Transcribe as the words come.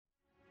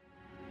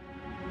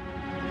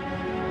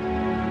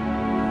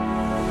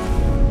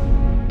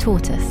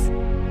Tortoise.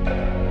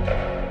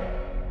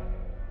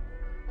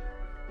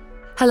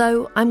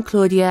 Hello, I'm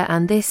Claudia,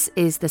 and this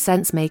is The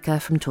Sense Maker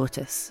from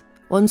Tortoise.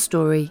 One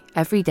story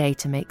every day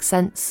to make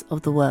sense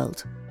of the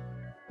world.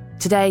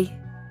 Today,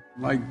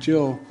 like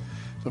Jill,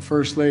 the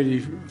first lady,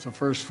 the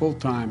first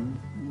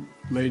full-time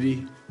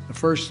lady, the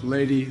first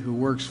lady who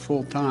works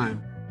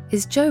full-time.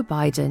 Is Joe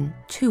Biden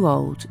too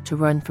old to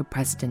run for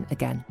president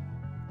again?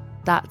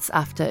 That's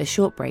after a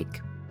short break.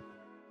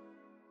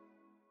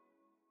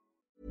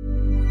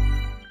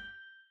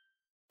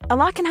 A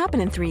lot can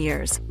happen in 3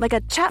 years, like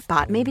a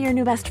chatbot may be your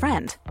new best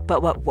friend.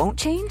 But what won't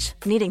change?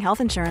 Needing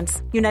health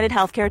insurance. United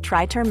Healthcare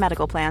Tri-Term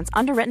Medical Plans,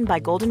 underwritten by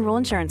Golden Rule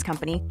Insurance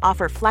Company,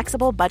 offer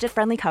flexible,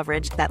 budget-friendly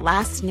coverage that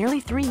lasts nearly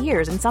 3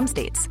 years in some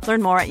states.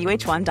 Learn more at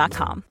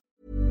uh1.com.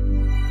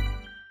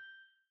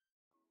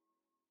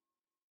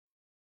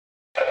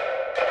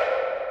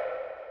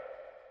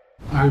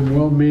 I'm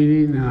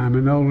well-meaning, and I'm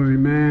an elderly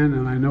man,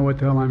 and I know what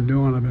the hell I'm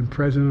doing. I've been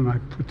president. I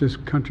put this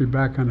country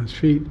back on its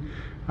feet.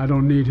 I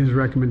don't need his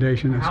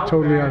recommendation. It's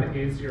totally How bad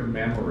is your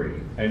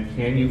memory, and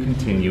can you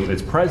continue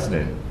as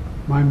president?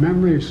 My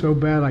memory is so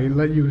bad I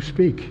let you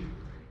speak.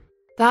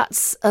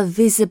 That's a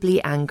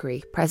visibly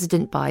angry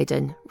President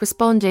Biden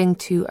responding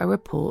to a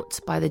report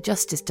by the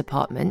Justice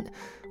Department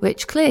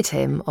which cleared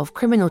him of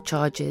criminal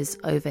charges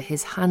over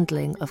his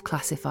handling of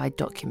classified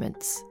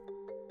documents.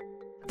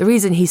 The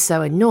reason he's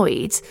so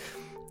annoyed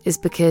is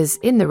because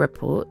in the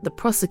report, the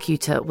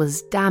prosecutor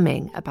was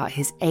damning about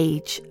his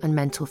age and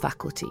mental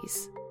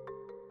faculties.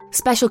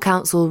 Special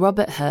counsel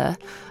Robert Hur,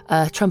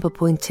 a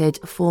Trump-appointed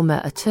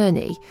former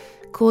attorney,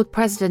 called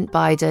President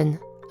Biden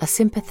a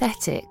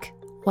sympathetic,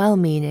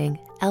 well-meaning,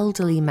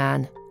 elderly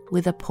man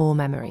with a poor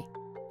memory.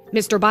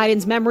 Mr.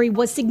 Biden's memory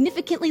was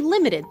significantly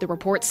limited, the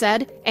report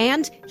said,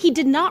 and he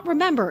did not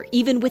remember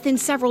even within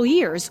several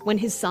years when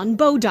his son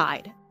Beau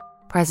died.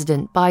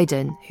 President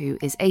Biden, who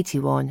is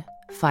 81,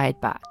 fired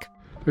back.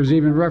 There's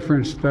even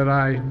reference that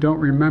I don't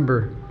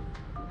remember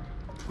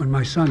when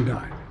my son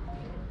died.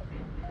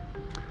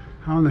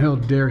 How in the hell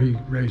dare he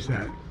raise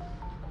that?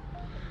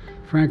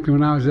 Frankly,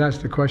 when I was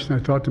asked the question, I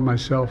thought to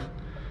myself,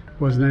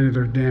 it wasn't any of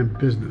their damn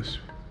business.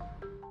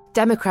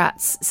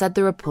 Democrats said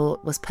the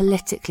report was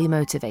politically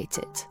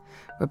motivated.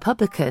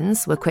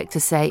 Republicans were quick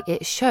to say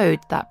it showed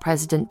that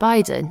President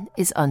Biden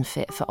is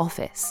unfit for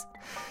office.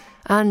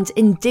 And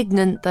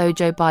indignant though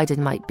Joe Biden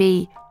might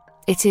be,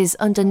 it is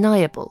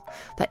undeniable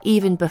that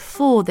even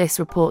before this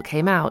report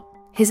came out,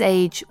 his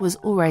age was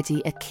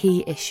already a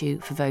key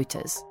issue for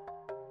voters.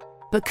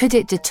 But could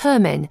it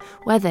determine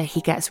whether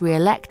he gets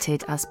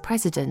re-elected as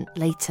president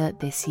later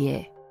this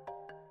year?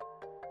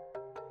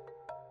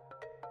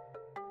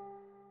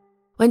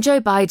 When Joe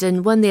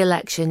Biden won the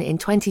election in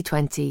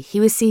 2020,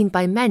 he was seen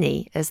by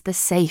many as the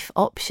safe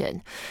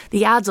option,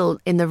 the adult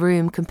in the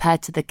room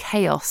compared to the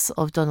chaos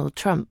of Donald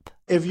Trump.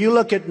 If you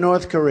look at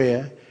North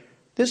Korea,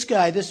 this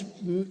guy,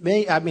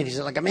 he's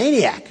like a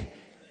maniac,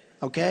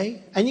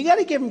 okay? And you got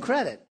to give him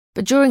credit.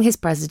 But during his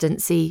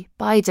presidency,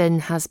 Biden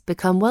has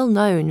become well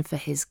known for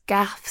his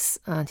gaffes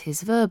and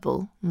his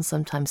verbal, and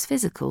sometimes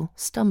physical,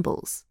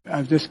 stumbles.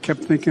 I just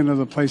kept thinking of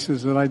the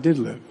places that I did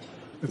live,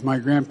 with my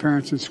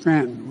grandparents in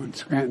Scranton when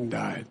Scranton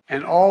died.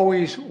 And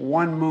always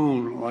one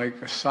moon,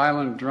 like a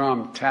silent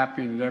drum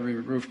tapping at every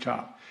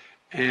rooftop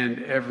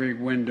and every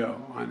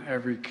window on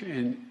every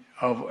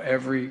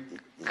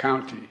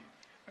country.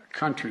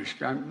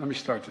 Let me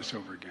start this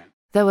over again.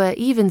 There were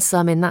even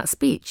some in that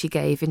speech he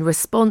gave in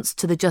response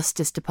to the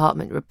Justice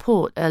Department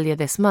report earlier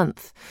this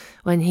month,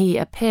 when he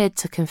appeared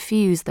to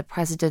confuse the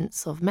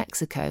presidents of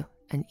Mexico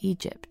and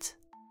Egypt.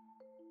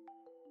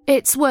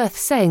 It's worth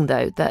saying,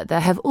 though, that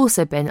there have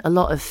also been a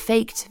lot of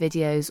faked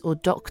videos or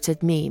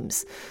doctored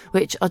memes,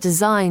 which are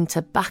designed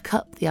to back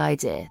up the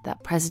idea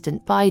that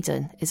President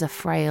Biden is a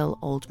frail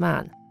old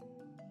man.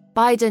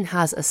 Biden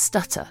has a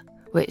stutter,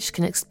 which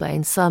can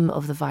explain some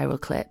of the viral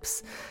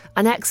clips.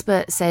 And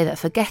experts say that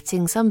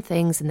forgetting some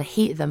things in the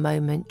heat of the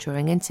moment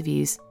during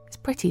interviews is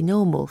pretty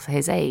normal for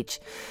his age,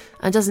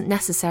 and doesn't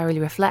necessarily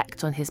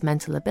reflect on his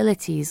mental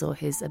abilities or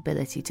his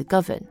ability to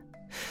govern.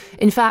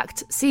 In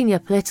fact, senior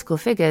political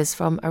figures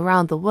from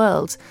around the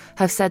world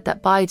have said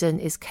that Biden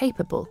is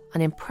capable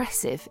and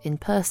impressive in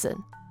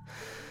person.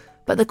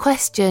 But the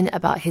question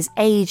about his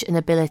age and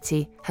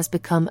ability has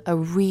become a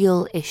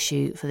real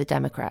issue for the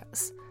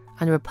Democrats,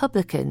 and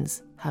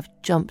Republicans have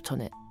jumped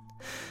on it.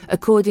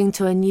 According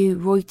to a new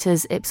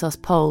Reuters Ipsos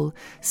poll,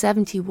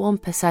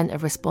 71%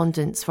 of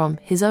respondents from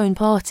his own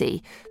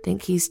party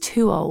think he's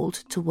too old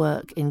to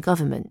work in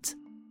government.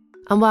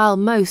 And while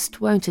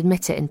most won't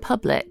admit it in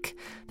public,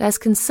 there's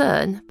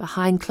concern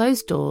behind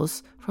closed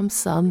doors from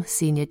some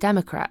senior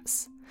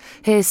Democrats.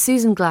 Here's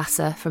Susan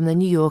Glasser from The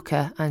New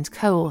Yorker and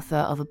co-author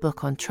of a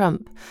book on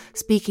Trump,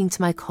 speaking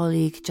to my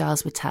colleague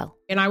Giles Whittell.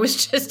 And I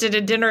was just at a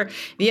dinner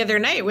the other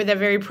night with a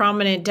very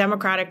prominent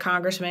Democratic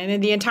congressman,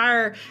 and the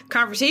entire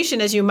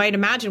conversation, as you might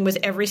imagine, was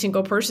every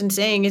single person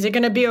saying, is it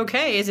going to be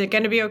okay? Is it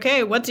going to be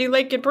okay? What's he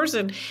like in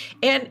person?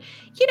 And,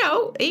 you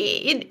know,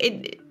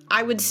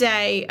 I would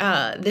say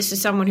this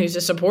is someone who's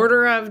a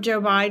supporter of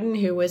Joe Biden,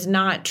 who was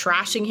not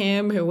trashing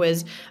him, who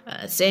was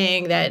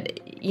saying that,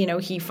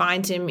 he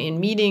finds him in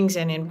meetings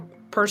and in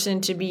person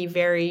to be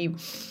very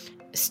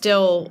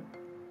still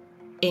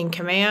in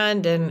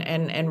command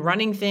and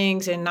running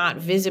things and not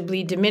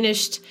visibly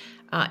diminished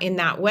in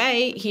that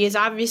way. He is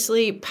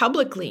obviously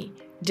publicly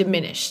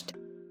diminished.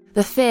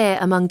 The fear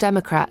among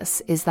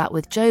Democrats is that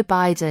with Joe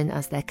Biden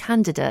as their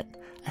candidate,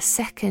 a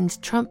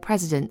second Trump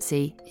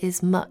presidency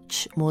is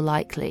much more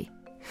likely.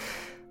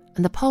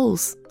 And the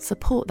polls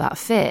support that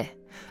fear.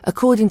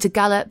 According to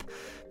Gallup,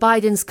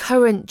 Biden's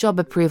current job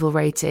approval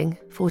rating,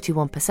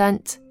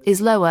 41%,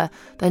 is lower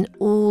than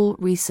all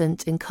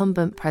recent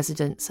incumbent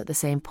presidents at the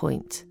same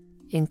point,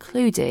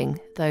 including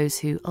those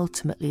who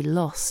ultimately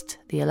lost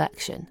the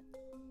election.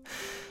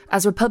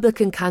 As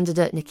Republican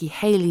candidate Nikki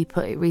Haley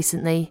put it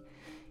recently,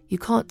 you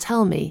can't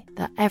tell me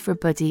that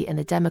everybody in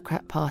the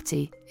Democrat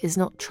Party is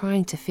not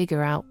trying to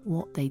figure out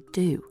what they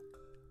do.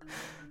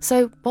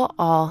 So what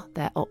are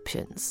their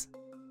options?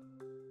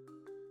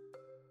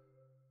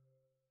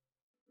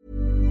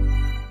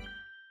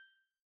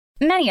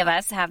 Many of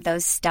us have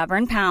those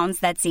stubborn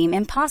pounds that seem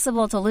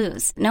impossible to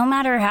lose, no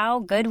matter how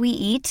good we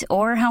eat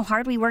or how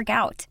hard we work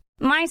out.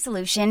 My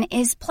solution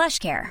is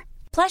PlushCare.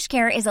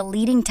 PlushCare is a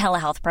leading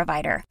telehealth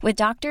provider with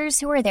doctors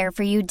who are there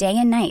for you day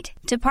and night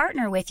to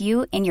partner with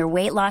you in your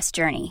weight loss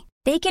journey.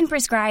 They can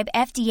prescribe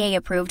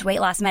FDA-approved weight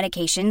loss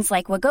medications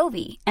like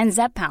Wegovy and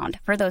Zepbound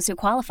for those who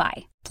qualify.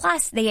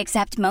 Plus, they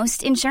accept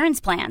most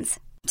insurance plans.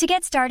 To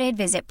get started,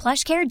 visit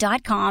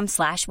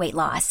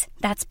plushcare.com/weightloss.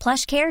 That's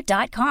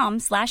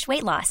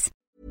plushcare.com/weightloss.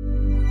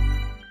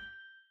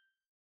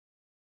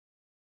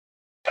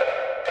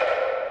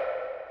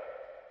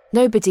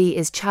 Nobody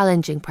is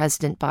challenging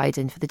President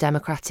Biden for the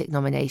Democratic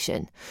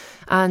nomination.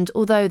 And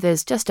although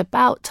there's just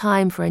about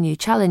time for a new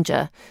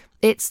challenger,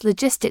 it's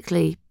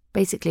logistically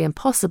basically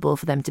impossible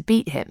for them to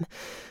beat him,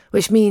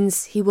 which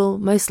means he will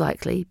most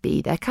likely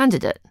be their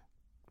candidate.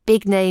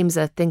 Big names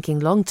are thinking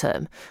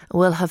long-term and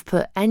will have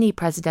put any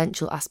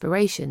presidential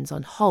aspirations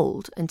on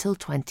hold until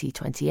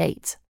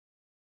 2028.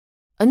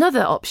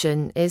 Another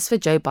option is for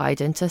Joe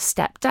Biden to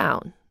step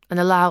down and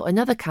allow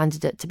another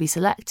candidate to be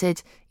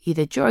selected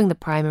either during the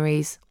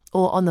primaries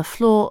or on the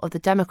floor of the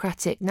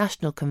Democratic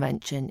National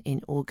Convention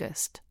in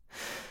August.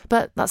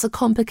 But that's a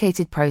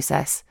complicated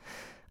process,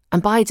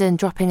 and Biden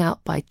dropping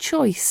out by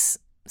choice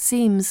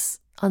seems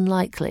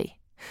unlikely.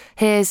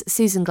 Here's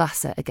Susan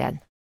Glasser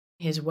again.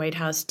 His White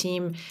House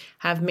team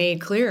have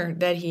made clear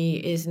that he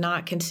is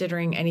not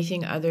considering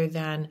anything other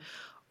than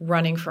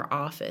running for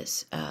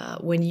office.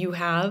 When you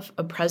have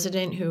a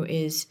president who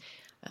is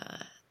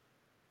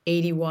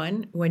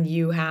 81, when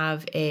you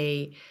have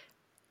a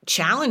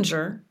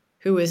challenger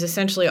who is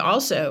essentially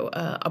also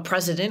a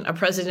president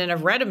of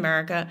Red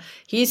America,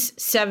 he's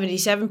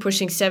 77,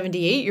 pushing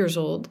 78 years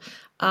old.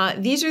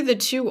 These are the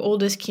two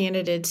oldest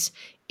candidates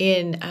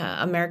in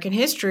American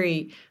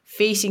history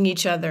facing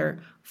each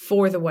other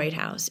for the White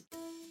House.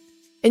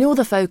 In all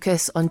the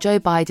focus on Joe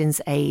Biden's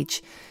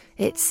age,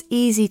 it's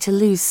easy to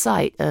lose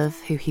sight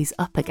of who he's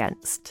up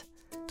against.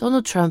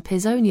 Donald Trump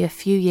is only a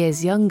few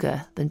years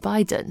younger than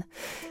Biden,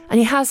 and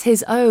he has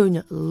his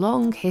own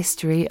long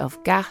history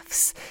of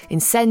gaffes,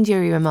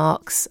 incendiary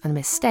remarks and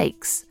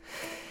mistakes.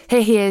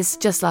 Here he is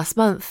just last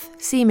month,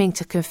 seeming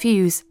to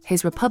confuse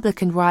his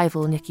Republican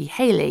rival Nikki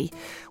Haley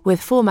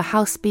with former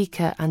House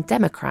Speaker and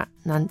Democrat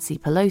Nancy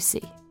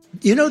Pelosi.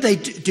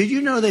 Did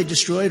you know they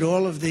destroyed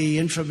all of the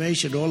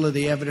information, all of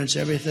the evidence,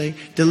 everything?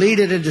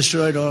 Deleted and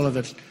destroyed all of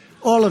it,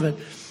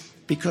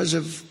 because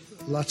of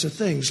lots of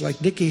things.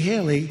 Like Nikki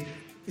Haley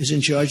is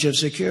in charge of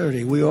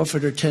security. We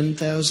offered her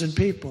 10,000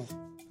 people.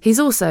 He's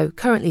also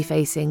currently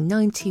facing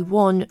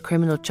 91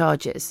 criminal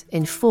charges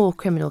in 4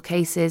 criminal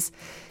cases,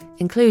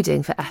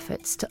 including for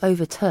efforts to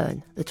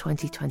overturn the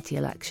 2020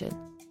 election.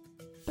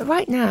 But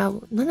right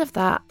now, none of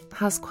that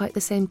has quite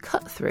the same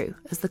cut-through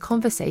as the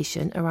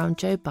conversation around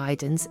Joe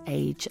Biden's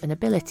age and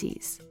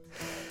abilities.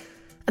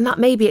 And that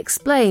maybe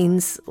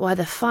explains why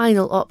the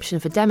final option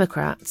for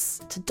Democrats,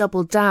 to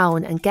double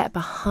down and get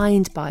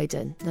behind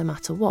Biden no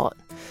matter what,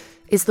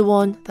 is the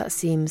one that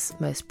seems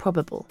most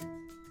probable.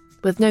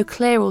 With no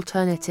clear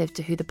alternative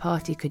to who the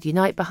party could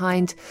unite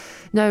behind,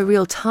 no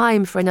real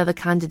time for another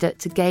candidate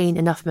to gain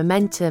enough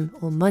momentum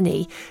or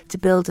money to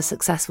build a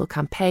successful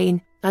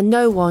campaign, and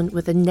no one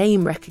with a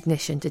name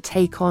recognition to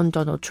take on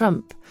Donald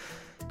Trump,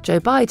 Joe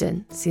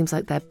Biden seems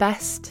like their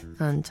best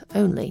and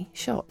only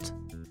shot.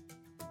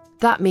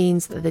 That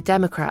means that the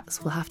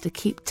Democrats will have to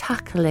keep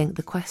tackling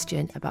the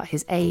question about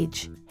his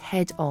age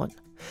head on.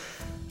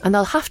 And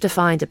they'll have to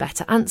find a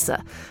better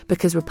answer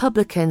because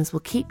Republicans will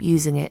keep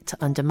using it to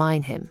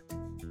undermine him.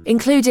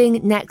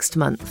 Including next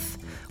month,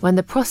 when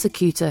the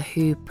prosecutor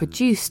who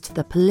produced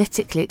the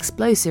politically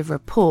explosive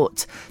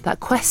report that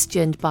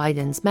questioned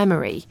Biden's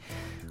memory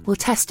will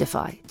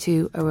testify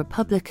to a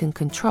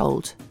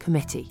Republican-controlled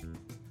committee.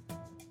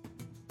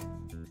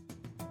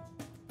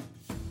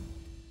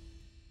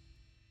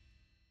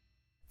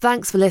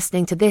 Thanks for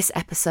listening to this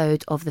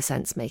episode of The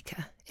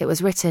Sensemaker. It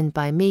was written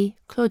by me,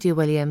 Claudia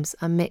Williams,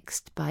 and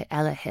mixed by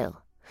Ella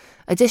Hill.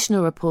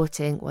 Additional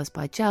reporting was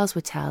by Giles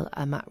Whittell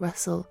and Matt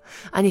Russell,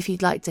 and if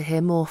you'd like to hear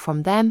more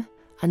from them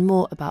and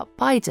more about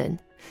Biden,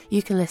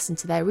 you can listen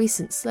to their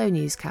recent Slow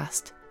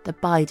Newscast, The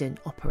Biden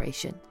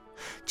Operation.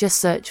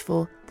 Just search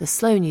for The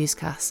Slow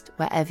Newscast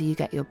wherever you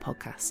get your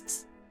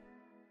podcasts.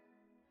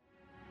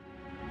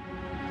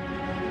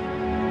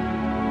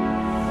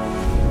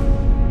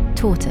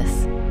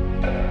 Tortoise.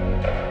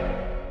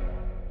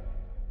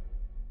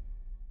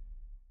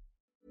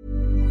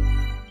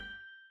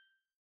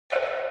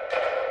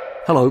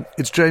 Hello,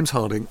 it's James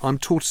Harding. I'm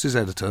Tortoise's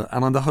editor,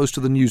 and I'm the host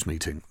of The News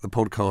Meeting, the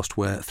podcast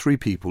where three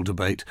people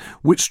debate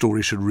which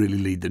story should really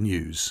lead the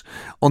news.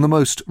 On the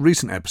most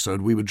recent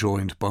episode, we were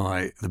joined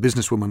by the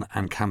businesswoman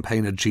and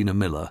campaigner Gina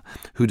Miller,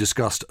 who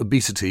discussed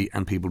obesity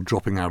and people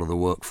dropping out of the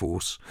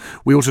workforce.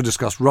 We also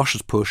discussed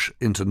Russia's push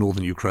into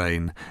northern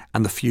Ukraine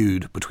and the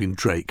feud between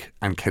Drake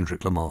and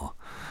Kendrick Lamar.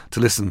 To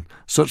listen,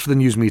 search for The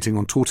News Meeting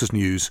on Tortoise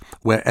News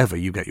wherever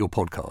you get your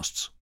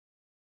podcasts.